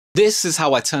This is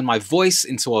how I turn my voice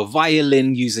into a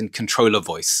violin using Controlla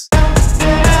voice.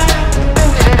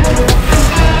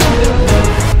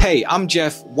 Hey, I'm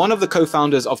Jeff, one of the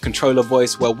co-founders of Controlla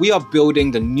Voice, where we are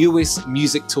building the newest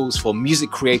music tools for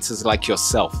music creators like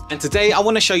yourself. And today I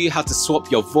want to show you how to swap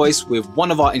your voice with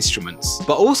one of our instruments,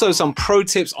 but also some pro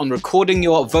tips on recording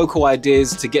your vocal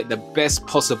ideas to get the best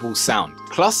possible sound.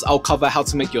 Plus, I'll cover how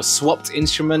to make your swapped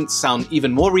instrument sound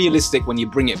even more realistic when you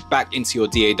bring it back into your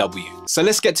DAW. So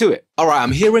let's get to it. Alright,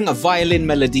 I'm hearing a violin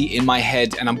melody in my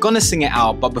head and I'm gonna sing it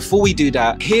out, but before we do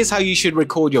that, here's how you should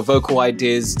record your vocal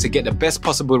ideas to get the best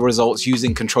possible results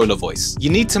using Controlla Voice. You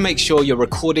need to make sure you're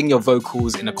recording your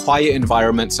vocals in a quiet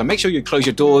environment, so make sure you close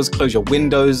your doors, close your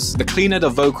windows. The cleaner the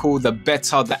vocal, the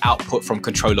better the output from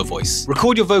Controlla Voice.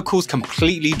 Record your vocals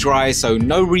completely dry, so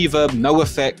no reverb, no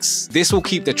effects. This will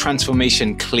keep the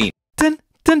transformation clean. Dun,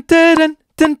 dun, dun, dun,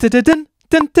 dun, dun, dun, dun.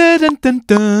 Dun, dun, dun, dun,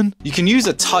 dun. You can use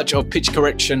a touch of pitch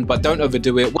correction, but don't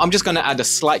overdo it. I'm just going to add a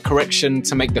slight correction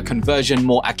to make the conversion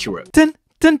more accurate. Dun,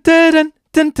 dun, dun,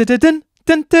 dun, dun, dun, dun.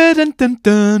 Dun, dun, dun, dun,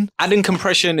 dun. Adding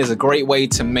compression is a great way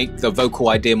to make the vocal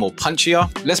idea more punchier.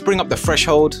 Let's bring up the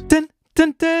threshold. Dun,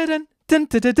 dun, dun, dun, dun,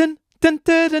 dun, dun. Dun,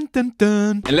 dun, dun, dun,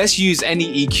 dun. And let's use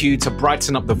any EQ to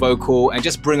brighten up the vocal and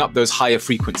just bring up those higher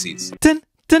frequencies. Dun,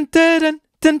 dun, dun,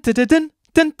 dun, dun, dun, dun.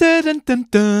 Dun, dun, dun, dun,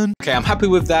 dun. Okay, I'm happy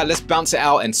with that. Let's bounce it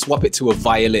out and swap it to a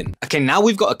violin. Okay, now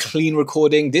we've got a clean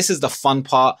recording. This is the fun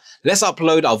part. Let's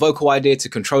upload our vocal idea to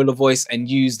Controlla Voice and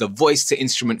use the voice to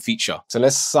instrument feature. So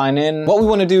let's sign in. What we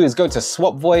want to do is go to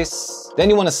swap voice. Then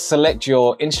you want to select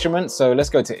your instrument. So let's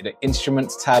go to the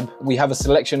instruments tab. We have a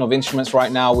selection of instruments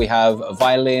right now. We have a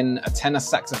violin, a tenor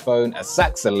saxophone, a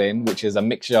saxolin, which is a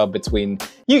mixture between,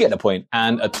 you get the point,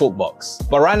 and a talk box.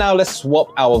 But right now, let's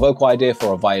swap our vocal idea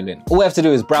for a violin. All we have to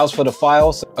do is browse for the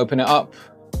file, so open it up.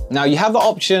 Now you have the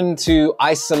option to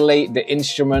isolate the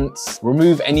instruments,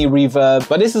 remove any reverb,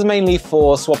 but this is mainly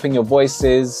for swapping your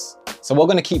voices. So we're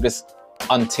going to keep this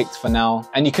unticked for now.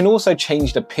 And you can also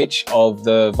change the pitch of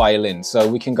the violin. So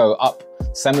we can go up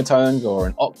semitones or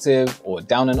an octave or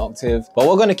down an octave, but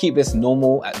we're going to keep this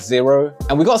normal at 0.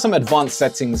 And we got some advanced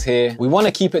settings here. We want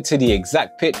to keep it to the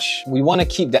exact pitch. We want to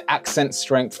keep the accent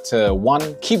strength to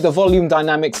 1, keep the volume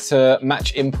dynamics to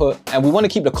match input, and we want to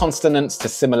keep the consonants to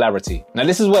similarity. Now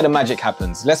this is where the magic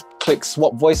happens. Let's click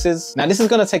swap voices. Now this is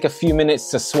going to take a few minutes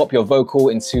to swap your vocal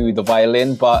into the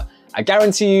violin, but I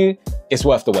guarantee you it's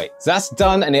worth the wait. So that's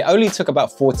done, and it only took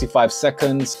about 45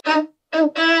 seconds.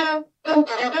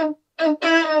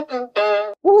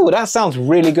 Ooh, that sounds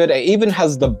really good. It even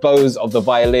has the bows of the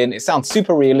violin. It sounds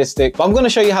super realistic, but I'm going to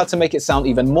show you how to make it sound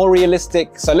even more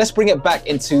realistic. So let's bring it back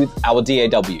into our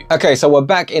DAW. Okay, so we're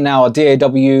back in our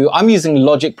DAW. I'm using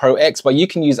Logic Pro X, but you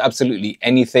can use absolutely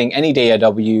anything, any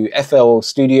DAW, FL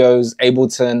Studios,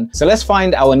 Ableton. So let's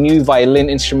find our new violin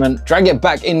instrument, drag it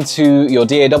back into your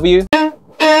DAW.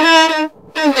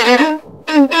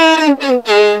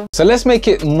 So let's make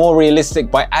it more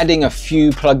realistic by adding a few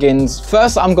plugins.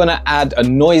 First, I'm gonna add a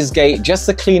noise gate just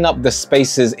to clean up the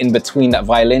spaces in between that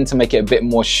violin to make it a bit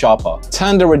more sharper.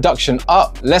 Turn the reduction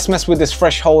up. Let's mess with this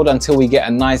threshold until we get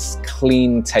a nice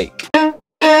clean take.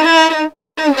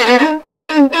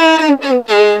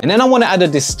 And then I want to add a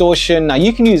distortion. Now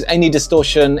you can use any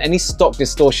distortion, any stock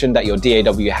distortion that your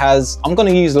DAW has. I'm going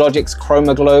to use Logic's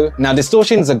Chroma Glow. Now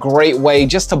distortion is a great way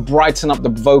just to brighten up the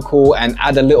vocal and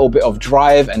add a little bit of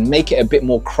drive and make it a bit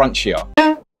more crunchier.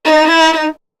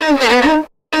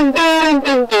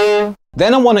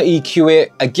 Then I want to EQ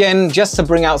it again just to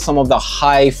bring out some of the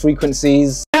high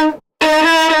frequencies.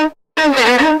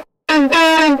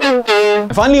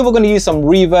 And finally, we're going to use some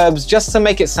reverbs just to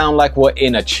make it sound like we're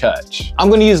in a church. I'm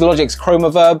going to use Logic's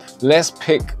Chroma Verb. Let's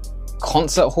pick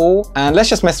Concert Hall and let's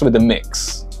just mess with the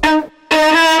mix.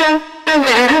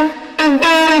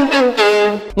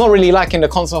 Not really liking the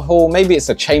concert hall. Maybe it's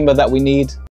a chamber that we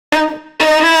need.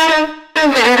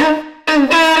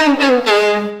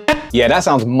 Yeah, that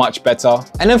sounds much better.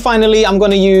 And then finally, I'm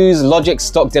going to use Logic's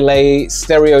stock delay,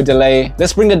 stereo delay.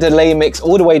 Let's bring the delay mix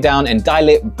all the way down and dial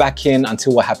it back in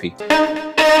until we're happy.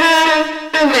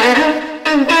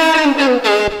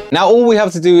 Now all we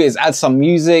have to do is add some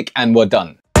music and we're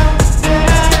done.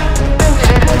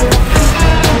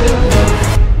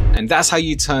 And that's how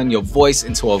you turn your voice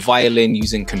into a violin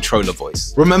using Controlla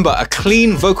Voice. Remember, a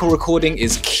clean vocal recording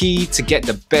is key to get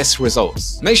the best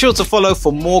results. Make sure to follow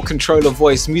for more Controlla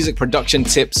Voice music production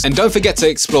tips, and don't forget to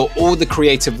explore all the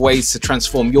creative ways to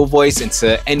transform your voice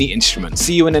into any instrument.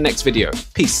 See you in the next video.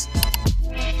 Peace.